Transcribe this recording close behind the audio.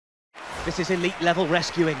This is elite-level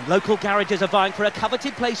rescuing. Local garages are vying for a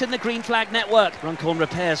coveted place in the green flag network. Runcorn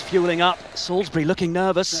repairs fueling up. Salisbury looking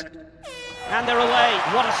nervous. And they're away.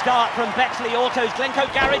 What a start from Bexley Autos. Glencoe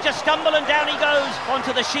Garage a stumble and down he goes.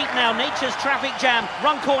 Onto the sheet now. Nature's traffic jam.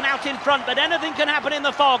 Runcorn out in front, but anything can happen in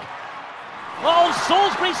the fog. Oh,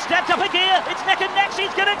 Salisbury stepped up a gear. It's neck and neck.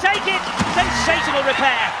 She's going to take it. Sensational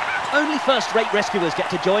repair. Only first-rate rescuers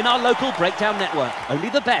get to join our local breakdown network. Only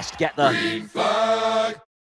the best get the